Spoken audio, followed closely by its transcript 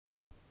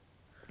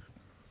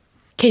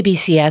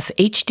KBCS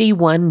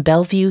HD1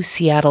 Bellevue,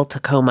 Seattle,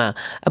 Tacoma,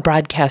 a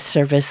broadcast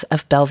service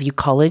of Bellevue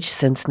College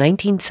since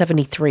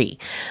 1973.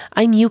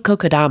 I'm Yuko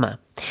Kodama.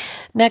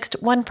 Next,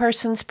 one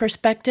person's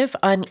perspective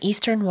on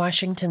Eastern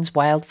Washington's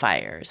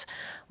wildfires.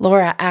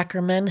 Laura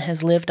Ackerman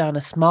has lived on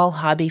a small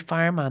hobby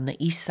farm on the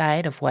east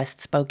side of West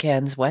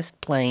Spokane's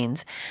West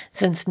Plains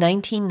since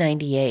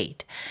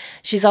 1998.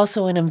 She's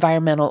also an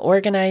environmental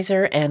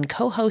organizer and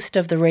co-host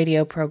of the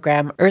radio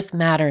program Earth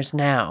Matters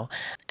Now,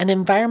 an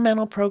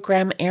environmental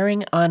program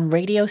airing on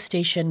radio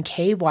station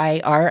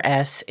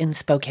KYRS in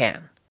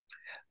Spokane.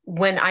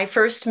 When I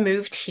first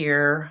moved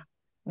here,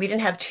 we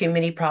didn't have too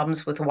many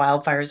problems with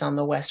wildfires on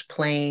the West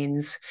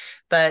Plains,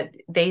 but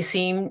they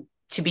seem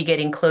to be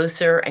getting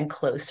closer and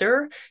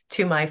closer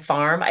to my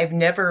farm. I've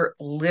never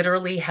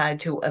literally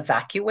had to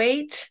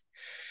evacuate,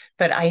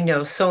 but I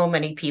know so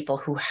many people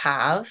who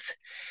have.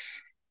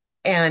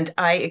 And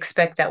I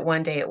expect that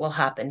one day it will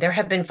happen. There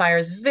have been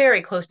fires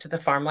very close to the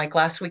farm. Like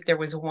last week, there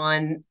was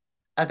one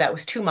that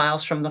was 2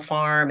 miles from the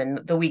farm, and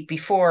the week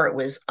before it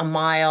was a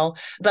mile.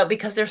 But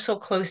because they're so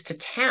close to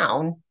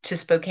town, to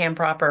Spokane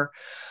proper,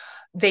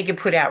 they get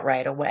put out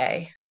right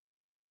away.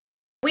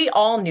 We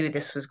all knew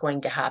this was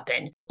going to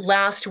happen.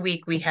 Last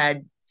week, we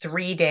had 4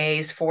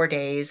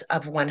 days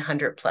of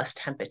 100 plus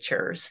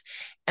temperatures,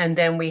 and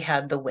then we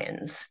had the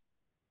winds.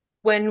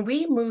 When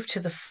we moved to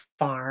the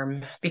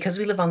farm, because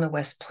we live on the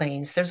West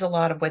Plains, there's a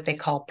lot of what they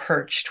call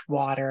perched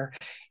water.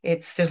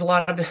 There's a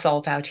lot of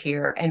basalt out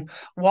here, and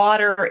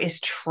water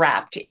is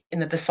trapped in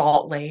the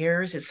basalt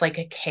layers. It's like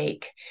a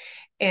cake.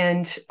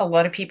 And a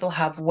lot of people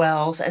have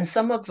wells, and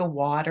some of the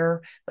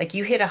water, like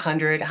you hit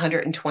 100,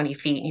 120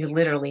 feet, and you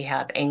literally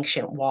have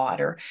ancient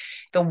water.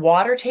 The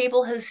water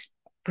table has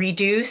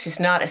reduced. It's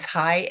not as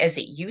high as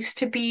it used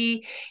to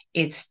be.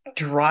 It's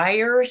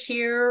drier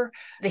here.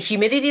 The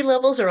humidity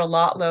levels are a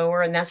lot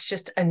lower, and that's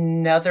just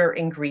another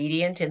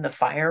ingredient in the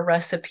fire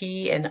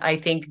recipe. And I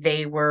think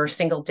they were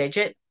single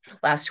digit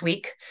last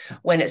week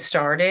when it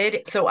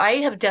started. So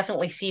I have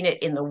definitely seen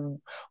it in the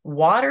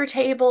water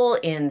table,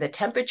 in the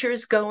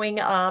temperatures going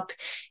up.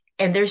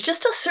 And there's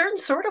just a certain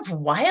sort of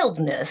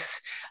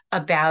wildness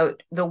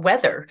about the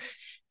weather.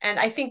 And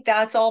I think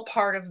that's all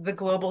part of the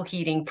global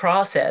heating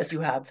process. You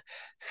have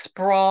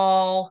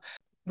sprawl.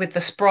 With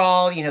the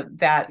sprawl,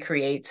 that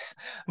creates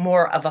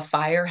more of a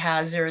fire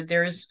hazard.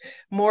 There's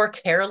more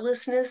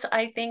carelessness,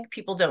 I think.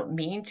 People don't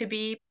mean to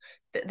be.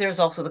 There's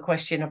also the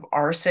question of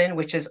arson,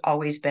 which has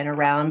always been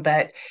around.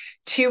 But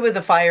 2 of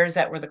the fires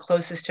that were the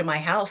closest to my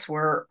house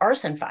were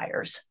arson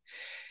fires.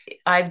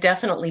 I've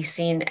definitely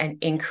seen an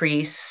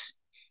increase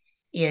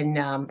in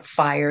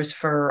fires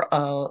for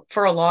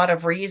a lot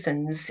of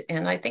reasons.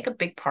 And I think a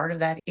big part of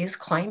that is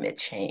climate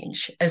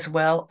change, as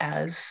well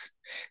as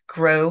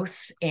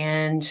growth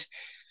and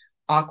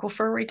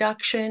aquifer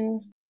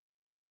reduction.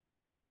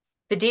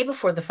 The day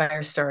before the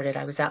fire started,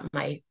 I was at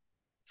my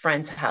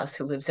friend's house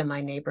who lives in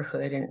my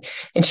neighborhood,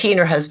 and she and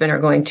her husband are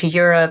going to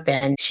Europe,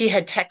 and she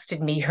had texted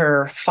me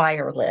her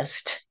fire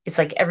list. It's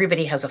like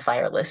everybody has a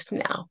fire list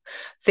now,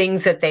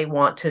 things that they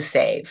want to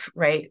save,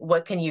 right?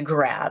 What can you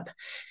grab?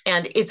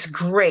 And it's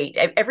great.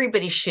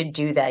 Everybody should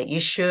do that. You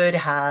should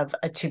have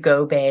a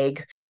to-go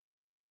bag.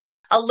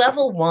 A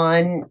level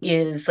 1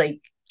 is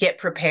like get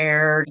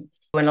prepared.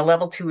 And a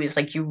level 2 is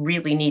like you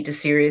really need to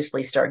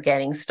seriously start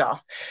getting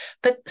stuff.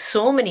 But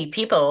so many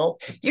people,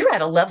 you're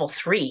at a level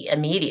 3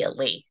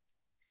 immediately.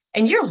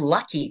 And you're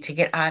lucky to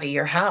get out of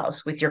your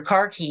house with your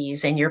car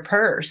keys and your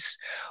purse,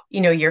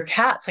 your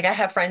cats. Like I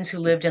have friends who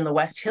lived in the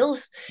West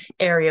Hills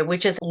area,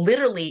 which is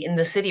literally in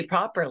the city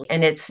proper,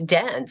 and it's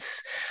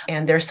dense.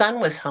 And their son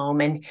was home,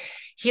 and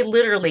he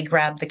literally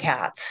grabbed the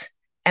cats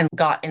and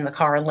got in the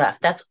car and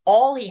left. That's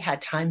all he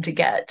had time to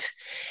get.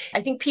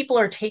 I think people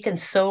are taken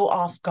so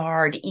off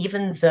guard,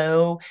 even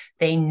though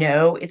they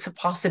know it's a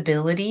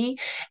possibility,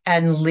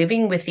 and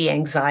living with the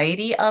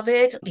anxiety of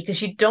it,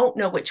 because you don't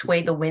know which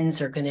way the winds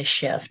are going to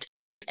shift.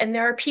 And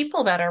there are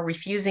people that are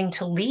refusing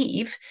to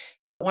leave.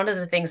 One of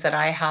the things that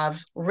I have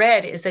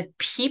read is that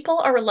people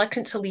are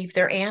reluctant to leave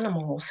their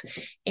animals.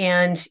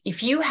 And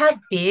if you have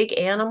big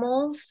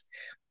animals,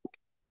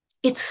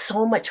 it's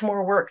so much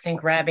more work than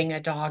grabbing a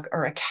dog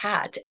or a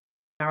cat.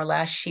 Our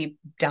last sheep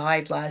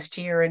died last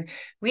year, and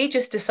we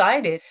just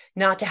decided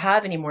not to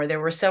have any more. There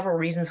were several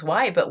reasons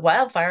why, but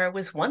wildfire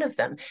was one of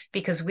them,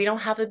 because we don't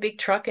have a big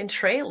truck and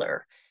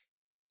trailer.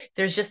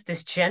 There's just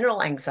this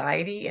general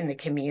anxiety in the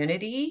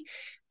community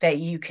that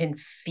you can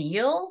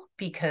feel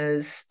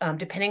because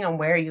depending on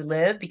where you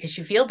live, because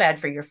you feel bad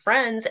for your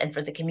friends and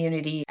for the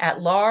community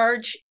at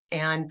large.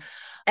 And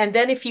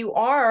then if you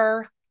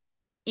are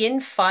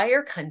in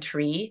fire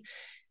country,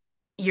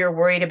 you're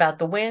worried about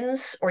the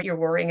winds, or you're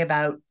worrying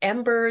about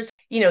embers.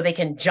 They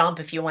can jump,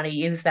 if you want to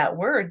use that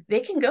word.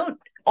 They can go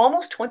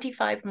almost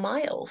 25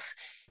 miles.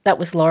 That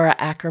was Laura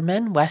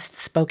Ackerman, West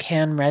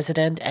Spokane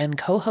resident and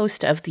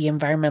co-host of the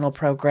environmental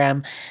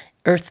program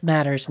Earth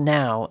Matters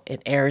Now.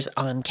 It airs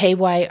on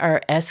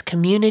KYRS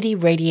Community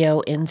Radio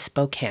in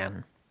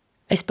Spokane.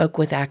 I spoke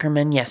with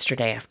Ackerman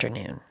yesterday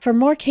afternoon. For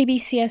more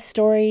KBCS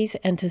stories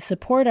and to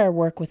support our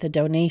work with a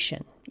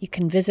donation, you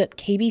can visit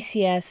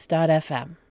kbcs.fm.